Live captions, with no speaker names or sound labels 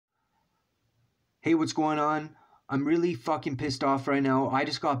Hey, what's going on? I'm really fucking pissed off right now. I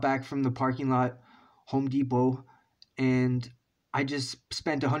just got back from the parking lot, Home Depot, and I just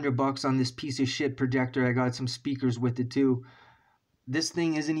spent $100 on this piece of shit projector. I got some speakers with it too. This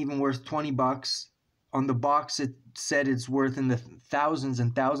thing isn't even worth $20. On the box, it said it's worth in the thousands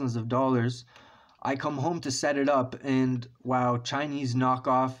and thousands of dollars. I come home to set it up, and wow, Chinese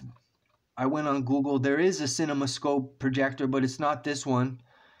knockoff. I went on Google. There is a CinemaScope projector, but it's not this one.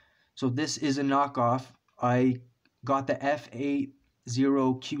 So this is a knockoff. I got the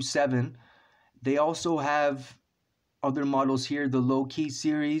F80-Q7. They also have other models here, the LOKI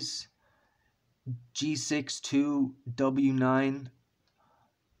series, G62-W9,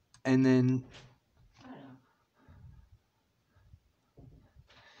 and then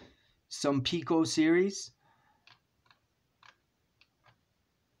some Pico series.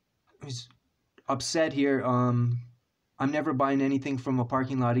 I was upset here. I'm never buying anything from a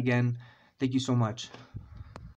parking lot again. Thank you so much.